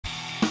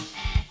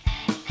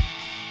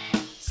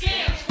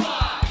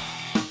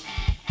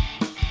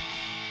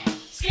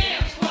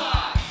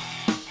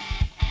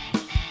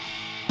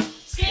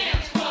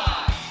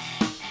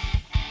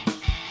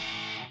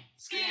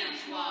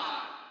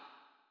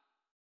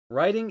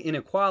Writing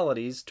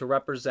inequalities to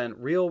represent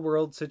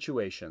real-world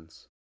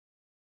situations.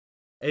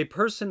 A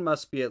person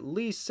must be at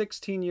least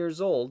 16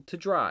 years old to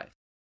drive.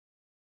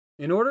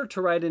 In order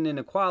to write an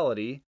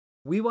inequality,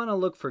 we want to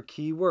look for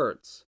key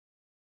words.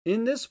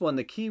 In this one,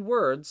 the key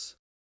words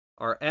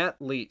are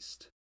at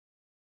least.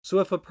 So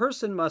if a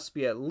person must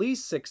be at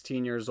least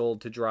 16 years old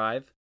to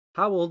drive,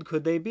 how old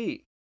could they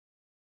be?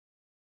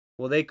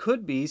 Well, they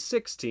could be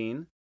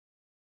 16,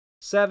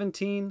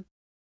 17,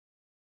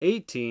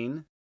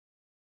 18,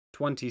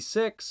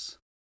 26,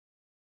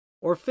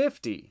 or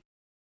 50,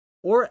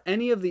 or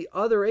any of the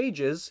other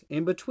ages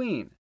in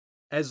between,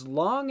 as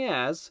long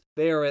as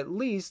they are at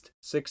least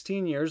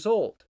 16 years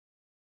old.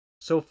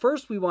 So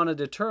first we want to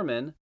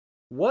determine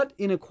what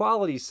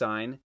inequality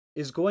sign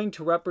is going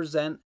to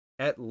represent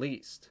at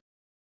least.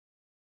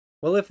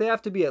 Well, if they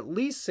have to be at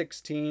least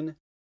 16,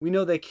 we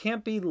know they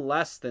can't be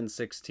less than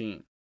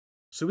 16.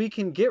 So we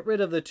can get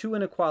rid of the two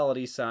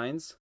inequality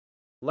signs,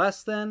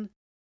 less than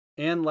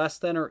and less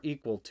than or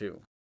equal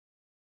to.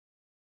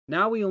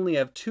 Now we only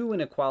have two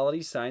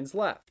inequality signs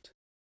left,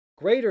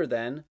 greater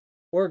than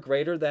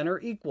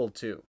or equal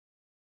to.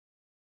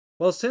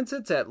 Well, since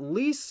it's at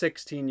least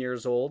 16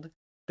 years old,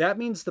 that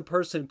means the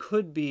person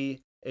could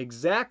be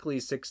exactly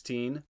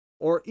 16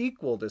 or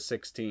equal to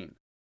 16.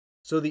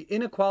 So the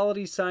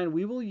inequality sign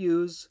we will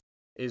use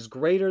is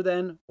greater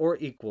than or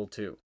equal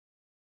to.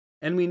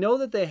 And we know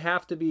that they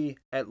have to be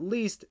at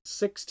least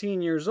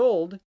 16 years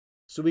old,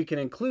 so we can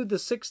include the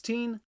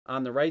 16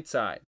 on the right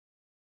side.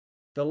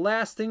 The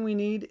last thing we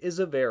need is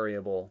a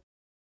variable.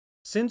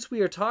 Since we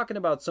are talking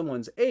about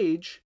someone's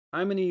age,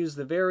 I'm going to use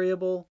the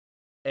variable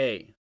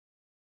a.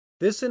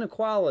 This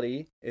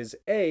inequality is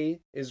a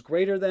is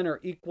greater than or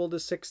equal to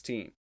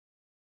 16.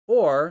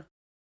 Or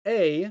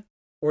a,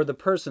 or the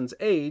person's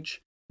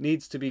age,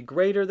 needs to be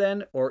greater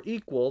than or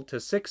equal to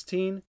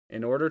 16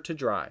 in order to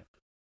drive.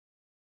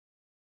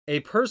 A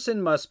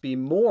person must be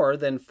more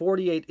than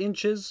 48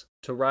 inches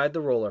to ride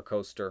the roller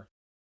coaster.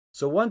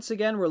 So once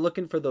again, we're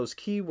looking for those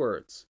key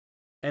words.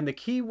 And the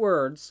key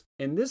words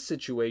in this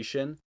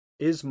situation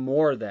is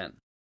more than.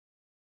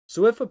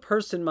 So if a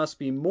person must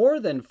be more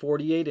than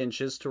 48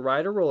 inches to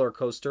ride a roller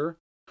coaster,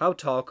 how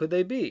tall could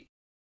they be?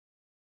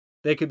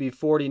 They could be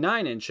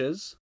 49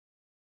 inches,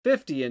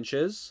 50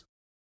 inches,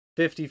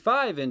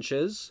 55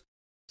 inches,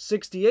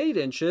 68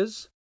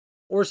 inches,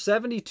 or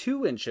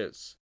 72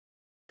 inches.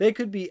 They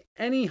could be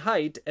any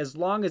height as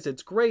long as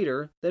it's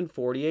greater than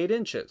 48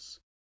 inches.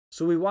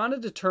 So we want to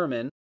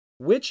determine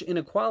which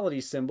inequality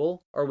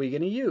symbol are we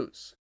going to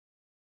use.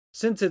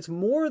 Since it's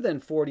more than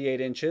 48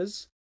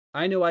 inches,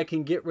 I know I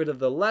can get rid of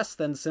the less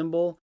than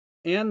symbol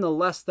and the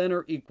less than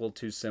or equal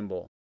to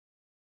symbol.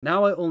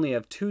 Now I only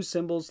have two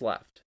symbols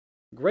left,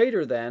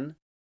 greater than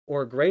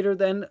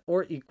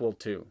or equal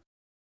to.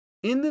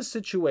 In this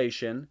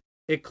situation,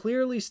 it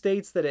clearly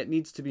states that it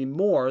needs to be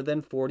more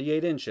than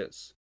 48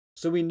 inches.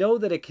 So we know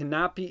that it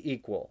cannot be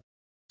equal.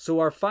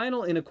 So our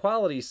final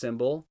inequality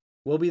symbol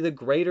will be the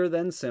greater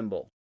than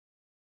symbol.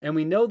 And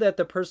we know that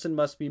the person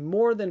must be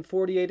more than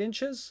 48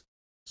 inches,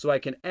 so I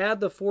can add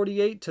the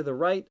 48 to the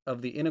right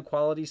of the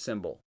inequality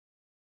symbol.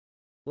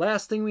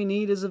 Last thing we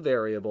need is a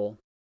variable.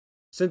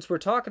 Since we're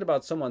talking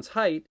about someone's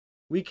height,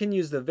 we can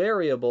use the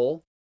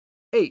variable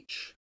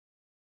h.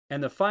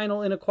 And the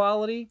final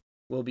inequality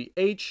will be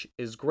h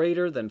is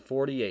greater than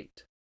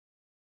 48.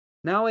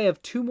 Now I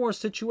have two more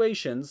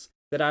situations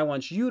that I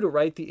want you to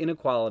write the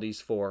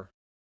inequalities for.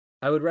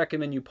 I would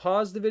recommend you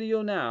pause the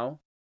video now,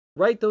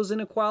 write those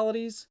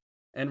inequalities,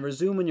 and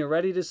resume when you're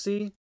ready to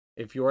see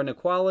if your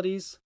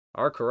inequalities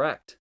are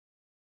correct.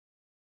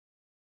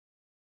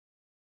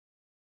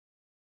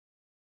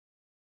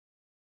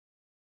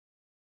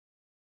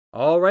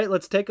 All right,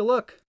 let's take a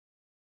look.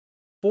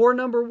 For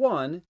number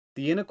 1,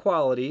 the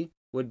inequality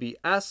would be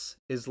s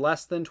is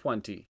less than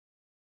 20.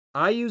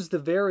 I use the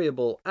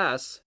variable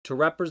s to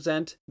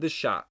represent the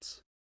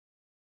shots.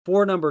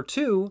 For number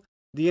 2,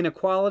 the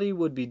inequality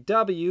would be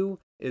w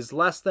is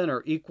less than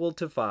or equal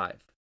to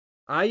 5.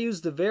 I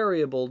use the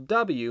variable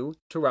w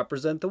to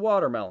represent the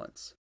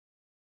watermelons.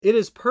 It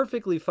is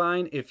perfectly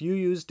fine if you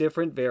use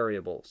different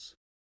variables,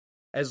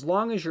 as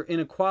long as your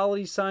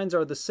inequality signs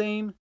are the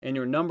same and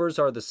your numbers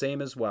are the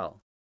same as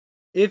well.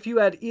 If you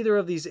had either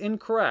of these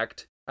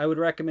incorrect, I would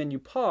recommend you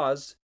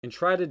pause and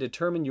try to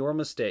determine your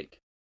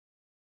mistake.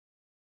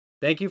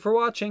 Thank you for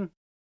watching.